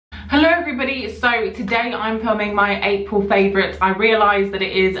everybody, so today I'm filming my April favourites. I realise that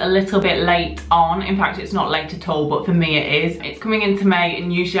it is a little bit late on, in fact it's not late at all, but for me it is. It's coming into May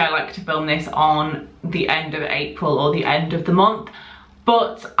and usually I like to film this on the end of April or the end of the month.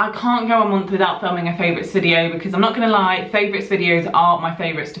 But I can't go a month without filming a favourites video because I'm not going to lie, favourites videos are my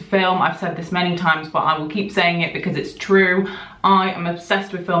favourites to film. I've said this many times but I will keep saying it because it's true. I am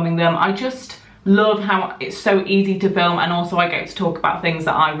obsessed with filming them. I just love how it's so easy to film, and also I get to talk about things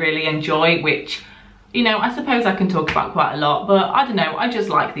that I really enjoy, which, you know, I suppose I can talk about quite a lot, but I don't know, I just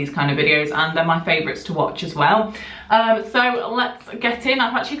like these kind of videos and they're my favourites to watch as well. So let's get in.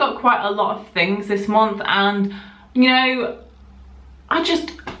 I've actually got quite a lot of things this month and, you know,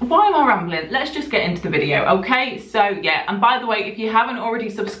 why am I rambling? Let's just get into the video, okay? So yeah, and by the way, if you haven't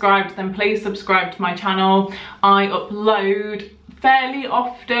already subscribed, then please subscribe to my channel. I upload fairly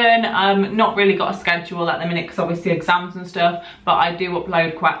often, not really got a schedule at the minute because obviously exams and stuff, but I do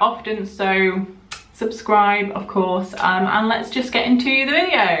upload quite often, so subscribe of course, and let's just get into the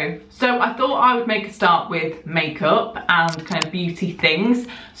video. So I thought I would make a start with makeup and kind of beauty things.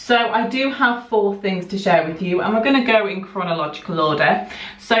 So I do have 4 things to share with you and we're going to go in chronological order.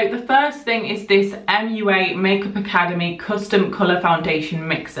 So the first thing is this MUA Makeup Academy Custom Colour Foundation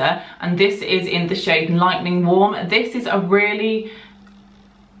Mixer, and this is in the shade Lightning Warm. This is a really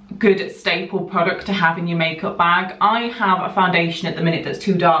good staple product to have in your makeup bag. I have a foundation at the minute that's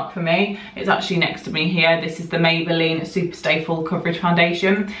too dark for me. It's actually next to me here. This is the Maybelline Superstay Full Coverage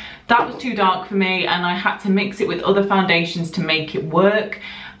Foundation. That was too dark for me and I had to mix it with other foundations to make it work.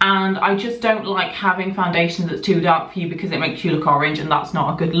 And I just don't like having foundations that's too dark for you because it makes you look orange and that's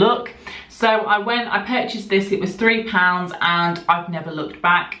not a good look. So I purchased this, it was £3 and I've never looked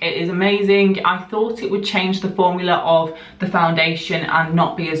back. It is amazing. I thought it would change the formula of the foundation and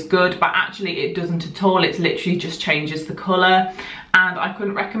not be as good, but actually it doesn't at all. It literally just changes the colour and I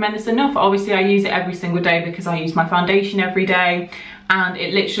couldn't recommend this enough. Obviously I use it every single day because I use my foundation every day and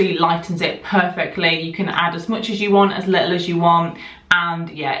it literally lightens it perfectly. You can add as much as you want, as little as you want. And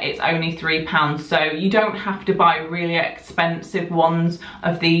yeah, it's only £3, so you don't have to buy really expensive ones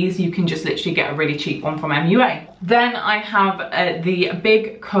of these. You can just literally get a really cheap one from MUA. Then I have the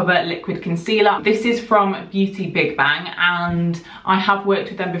Big Cover Liquid Concealer. This is from Beauty Big Bang and I have worked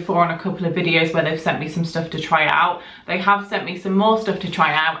with them before on a couple of videos where they've sent me some stuff to try out. They have sent me some more stuff to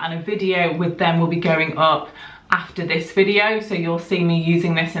try out and a video with them will be going up after this video, so you'll see me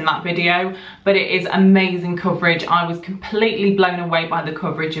using this in that video. But it is amazing coverage. I was completely blown away by the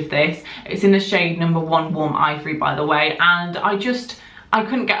coverage of this. It's in the shade number 1 Warm Ivory, by the way, and I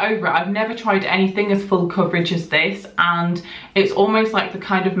couldn't get over it. I've never tried anything as full coverage as this, and it's almost like the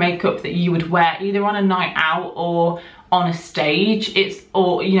kind of makeup that you would wear either on a night out or on a stage.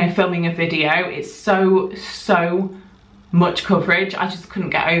 Or you know, filming a video. It's so much coverage. I just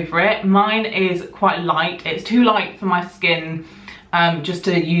couldn't get over it. Mine is quite light. It's too light for my skin just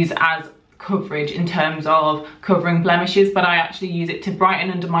to use as coverage in terms of covering blemishes, but I actually use it to brighten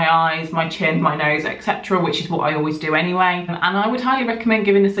under my eyes, my chin, my nose, etc., which is what I always do anyway. And I would highly recommend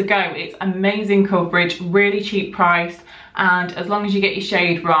giving this a go. It's amazing coverage, really cheap price, and as long as you get your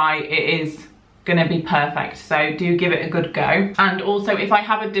shade right, it is gonna be perfect, so do give it a good go. And also, if I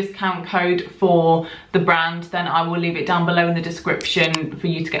have a discount code for the brand, then I will leave it down below in the description for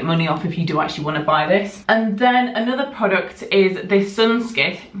you to get money off if you do actually want to buy this. And then another product is this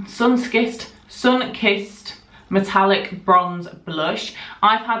Sun-Kissed Metallic Bronze Blush.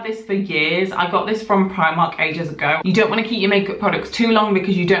 I've had this for years. I got this from Primark ages ago. You don't want to keep your makeup products too long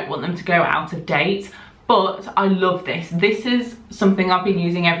because you don't want them to go out of date. But I love this. This is something I've been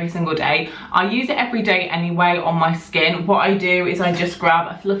using every single day. I use it every day anyway on my skin. What I do is I just grab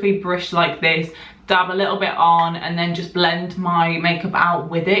a fluffy brush like this, dab a little bit on, and then just blend my makeup out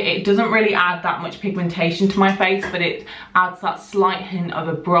with it. It doesn't really add that much pigmentation to my face, but it adds that slight hint of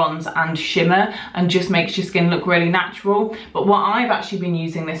a bronze and shimmer and just makes your skin look really natural. But what I've actually been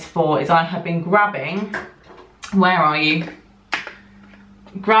using this for is I have been grabbing, where are you?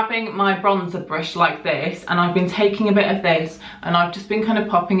 Grabbing my bronzer brush like this, and I've been taking a bit of this and I've just been kind of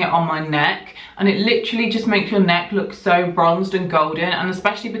popping it on my neck, and it literally just makes your neck look so bronzed and golden, and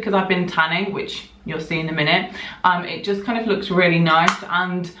especially because I've been tanning, which you'll see in a minute, it just kind of looks really nice.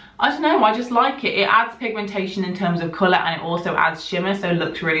 And I don't know, I just like it. It adds pigmentation in terms of colour and it also adds shimmer, so it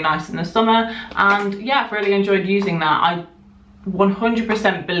looks really nice in the summer. And yeah, I've really enjoyed using that. I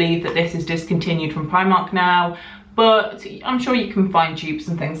 100% believe that this is discontinued from Primark now, but I'm sure you can find dupes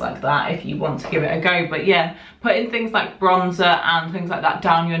and things like that if you want to give it a go. But yeah, putting things like bronzer and things like that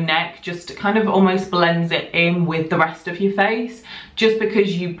down your neck just kind of almost blends it in with the rest of your face. Just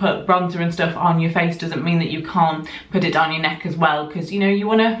because you put bronzer and stuff on your face doesn't mean that you can't put it down your neck as well, because you know, you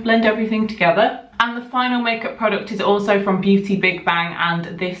want to blend everything together. And the final makeup product is also from Beauty Big Bang,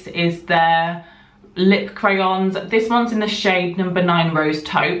 and this is their lip crayons. This one's in the shade number 9 Rose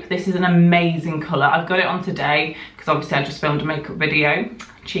Taupe. This is an amazing colour. I've got it on today because obviously I just filmed a makeup video.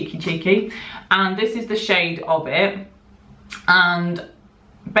 Cheeky. And this is the shade of it. And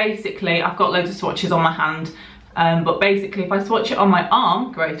basically I've got loads of swatches on my hand. But basically if I swatch it on my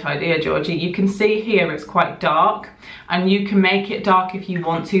arm, great idea Georgie, you can see here it's quite dark, and you can make it dark if you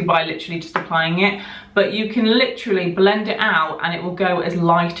want to by literally just applying it, but you can literally blend it out and it will go as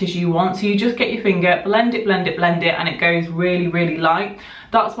light as you want. So you just get your finger, blend it, and it goes really light.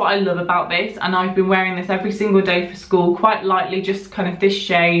 That's what I love about this, and I've been wearing this every single day for school, quite lightly, just kind of this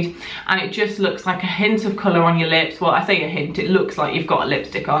shade, and it just looks like a hint of colour on your lips. Well, I say a hint, it looks like you've got a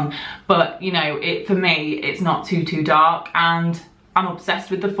lipstick on, but you know, for me, it's not too dark, and I'm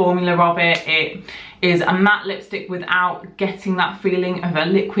obsessed with the formula of it. It is a matte lipstick without getting that feeling of a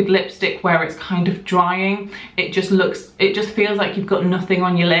liquid lipstick where it's kind of drying. It just feels like you've got nothing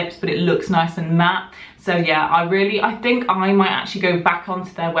on your lips, but it looks nice and matte. So yeah, I think I might actually go back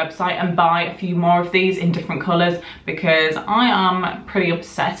onto their website and buy a few more of these in different colours, because I am pretty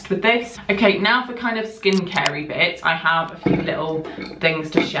obsessed with this. Okay, now for kind of skincare-y bits, I have a few little things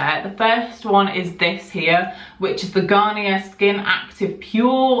to share. The first one is this here, which is the Garnier Skin Active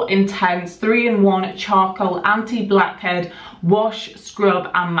Pure Intense 3-in-1 Charcoal Anti-Blackhead Wash, Scrub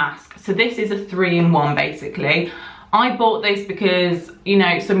and Mask. So this is a 3-in-1 basically. I bought this because, you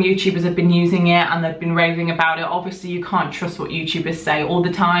know, some YouTubers have been using it and they've been raving about it. Obviously, you can't trust what YouTubers say all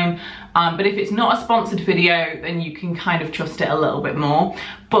the time. But if it's not a sponsored video, then you can kind of trust it a little bit more.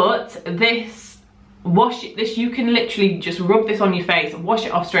 But this, you can literally just rub this on your face, wash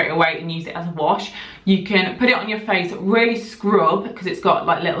it off straight away and use it as a wash. You can put it on your face, really scrub, because it's got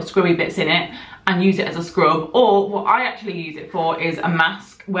like little scrubby bits in it, and use it as a scrub. Or what I actually use it for is a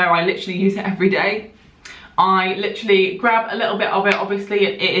mask, where I literally use it every day. I literally grab a little bit of it, obviously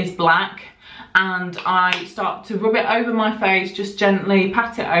it is black, and I start to rub it over my face, just gently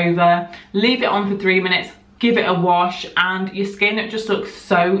pat it over, leave it on for 3 minutes, give it a wash, and your skin just looks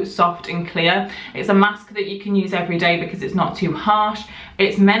so soft and clear. It's a mask that you can use every day because it's not too harsh.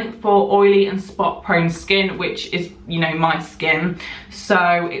 It's meant for oily and spot prone skin, which is, you know, my skin.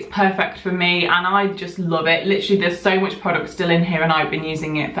 So it's perfect for me and I just love it. Literally there's so much product still in here and I've been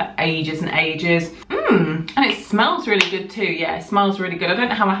using it for ages and ages. And it smells really good too. Yeah, it smells really good. I don't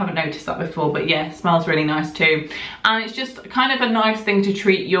know how I haven't noticed that before, but yeah, it smells really nice too. And it's just kind of a nice thing to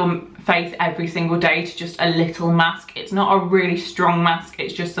treat your face every single day, to just a little mask. It's not a really strong mask,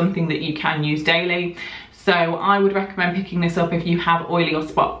 it's just something that you can use daily. So I would recommend picking this up if you have oily or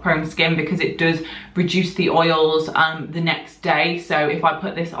spot prone skin, because it does reduce the oils the next day. So if I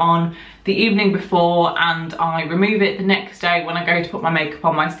put this on the evening before and I remove it the next day when I go to put my makeup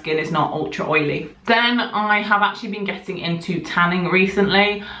on, my skin is not ultra oily. Then I have actually been getting into tanning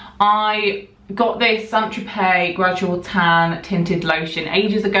recently. I got this Saint-Tropez Gradual Tan tinted lotion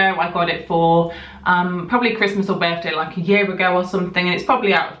ages ago. I got it for probably Christmas or birthday like a year ago or something, and it's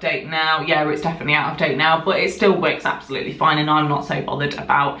probably out of date now. Yeah, it's definitely out of date now, but it still works absolutely fine and I'm not so bothered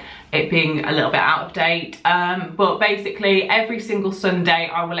about it being a little bit out of date. But basically every single Sunday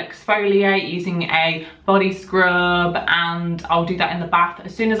I will exfoliate using a body scrub, and I'll do that in the bath.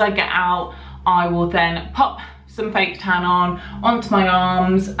 As soon as I get out, I will then pop some fake tan onto my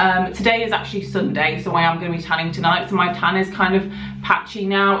arms. Today is actually Sunday, so I am going to be tanning tonight, so my tan is kind of patchy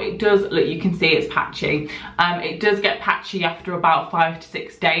now. It does, look, you can see it's patchy. It does get patchy after about 5 to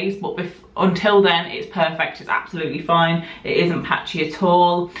 6 days, but until then it's perfect, it's absolutely fine. It isn't patchy at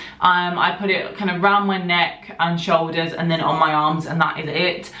all. I put it kind of around my neck and shoulders and then on my arms, and that is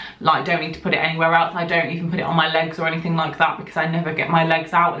it. Like, don't need to put it anywhere else. I don't even put it on my legs or anything like that, because I never get my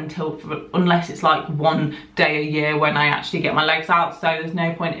legs out unless it's like one day a year when I actually get my legs out, so there's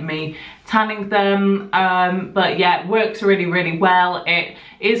no point in me tanning them. But yeah, it works really well. It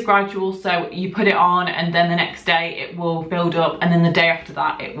is gradual, so you put it on and then the next day it will build up, and then the day after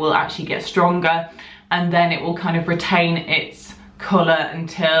that it will actually get stronger, and then it will kind of retain its colour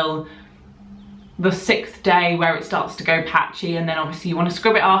until the 6th day where it starts to go patchy, and then obviously you want to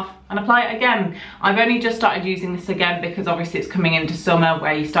scrub it off and apply it again. I've only just started using this again because obviously it's coming into summer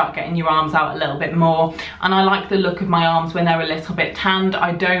where you start getting your arms out a little bit more, and I like the look of my arms when they're a little bit tanned.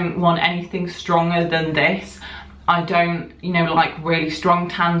 I don't want anything stronger than this. I don't, you know, like really strong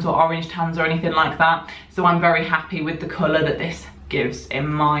tans or orange tans or anything like that. So I'm very happy with the colour that this gives in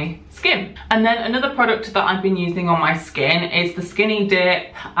my skin. And then another product that I've been using on my skin is the Skinny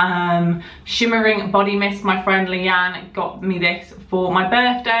Dip Shimmering Body Mist. My friend Leanne got me this for my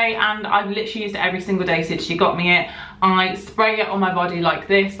birthday, and I've literally used it every single day since she got me it. I spray it on my body like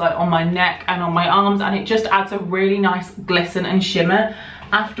this, like on my neck and on my arms, and it just adds a really nice glisten and shimmer.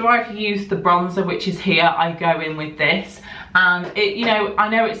 After I've used the bronzer, which is here, I go in with this. And it, you know, I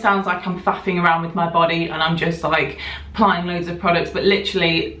know it sounds like I'm faffing around with my body and I'm just like applying loads of products, but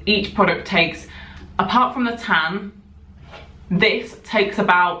literally each product takes, apart from the tan, this takes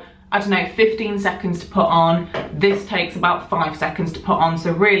about, I don't know, 15 seconds to put on. This takes about 5 seconds to put on.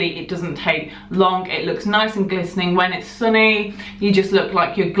 So really it doesn't take long. It looks nice and glistening. When it's sunny, you just look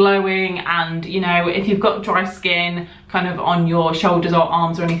like you're glowing. And you know, if you've got dry skin kind of on your shoulders or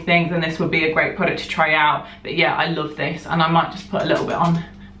arms or anything, then this would be a great product to try out. But yeah, I love this, and I might just put a little bit on.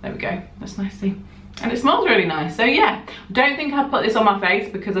 There we go, that's nicely. And it smells really nice. So yeah, I don't think I'll put this on my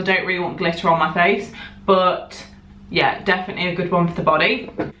face because I don't really want glitter on my face, but yeah, definitely a good one for the body.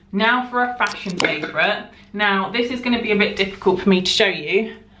 Now for a fashion favourite. Now this is going to be a bit difficult for me to show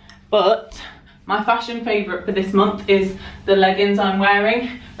you, but my fashion favourite for this month is the leggings I'm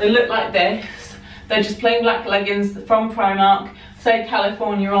wearing. They look like this. They're just plain black leggings from Primark, say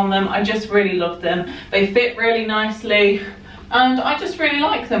California on them. I just really love them. They fit really nicely and I just really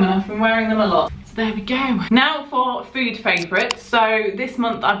like them, and I've been wearing them a lot. So there we go. Now for food favourites. So this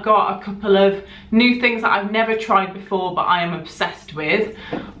month I've got a couple of new things that I've never tried before but I am obsessed with.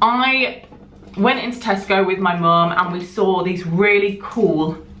 I went into Tesco with my mum and we saw these really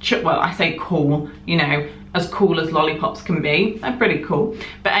cool, well I say cool, you know, as cool as lollipops can be. They're pretty cool.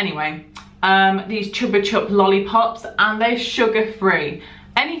 But anyway, these Chupa Chup lollipops, and they're sugar free.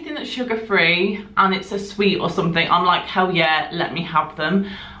 Anything that's sugar free and it's a sweet or something, I'm like, hell yeah, let me have them.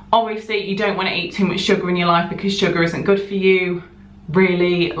 Obviously you don't want to eat too much sugar in your life because sugar isn't good for you,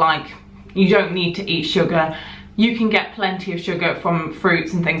 really. Like, you don't need to eat sugar. You can get plenty of sugar from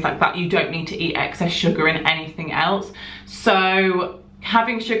fruits and things like that. You don't need to eat excess sugar in anything else. So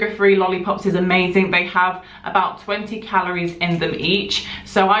having sugar-free lollipops is amazing. They have about 20 calories in them each.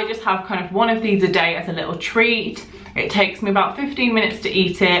 So I just have kind of one of these a day as a little treat. It takes me about 15 minutes to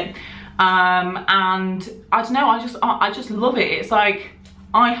eat it. And I don't know, I just love it. It's like,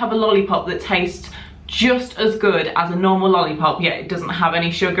 I have a lollipop that tastes just as good as a normal lollipop, yet it doesn't have any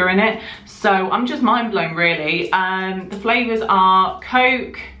sugar in it. So I'm just mind blown, really. The flavours are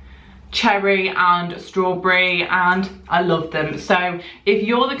Coke, cherry and strawberry, and I love them. So if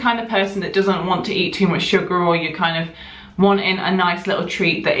you're the kind of person that doesn't want to eat too much sugar, or you're kind of wanting a nice little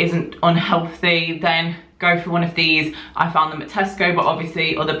treat that isn't unhealthy, then go for one of these. I found them at Tesco, but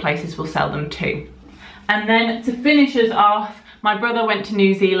obviously other places will sell them too. And then to finish us off, my brother went to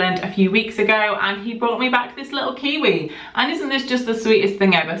New Zealand a few weeks ago and he brought me back this little kiwi. And isn't this just the sweetest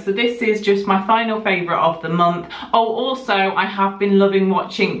thing ever? So this is just my final favourite of the month. Oh, also I have been loving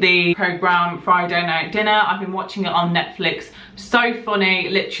watching the programme Friday Night Dinner. I've been watching it on Netflix. So funny,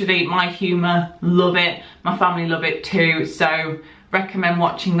 literally my humour, love it. My family love it too. So recommend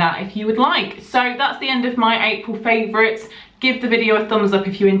watching that if you would like. So that's the end of my April favourites. Give the video a thumbs up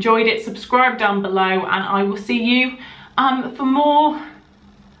if you enjoyed it. Subscribe down below and I will see you for more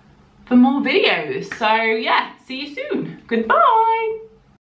videos. So yeah, see you soon. Goodbye.